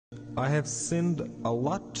I have sinned a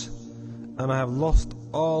lot and I have lost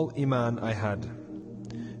all Iman I had.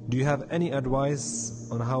 Do you have any advice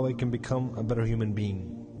on how I can become a better human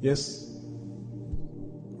being? Yes.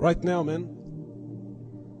 Right now, man.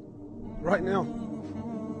 Right now.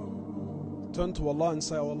 Turn to Allah and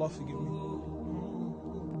say, "Oh Allah, forgive me."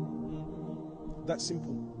 That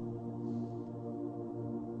simple.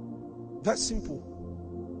 That simple.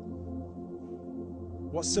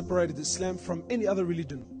 What separated Islam from any other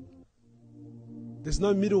religion? There's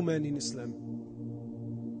no middleman in Islam.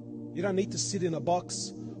 You don't need to sit in a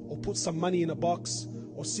box or put some money in a box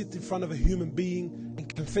or sit in front of a human being and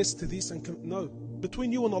confess to this and no.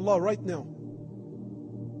 Between you and Allah right now.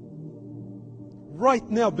 Right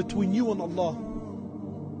now, between you and Allah.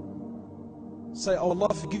 Say, "Oh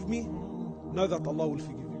Allah, forgive me." Know that Allah will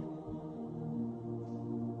forgive you.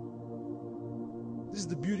 This is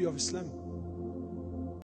the beauty of Islam.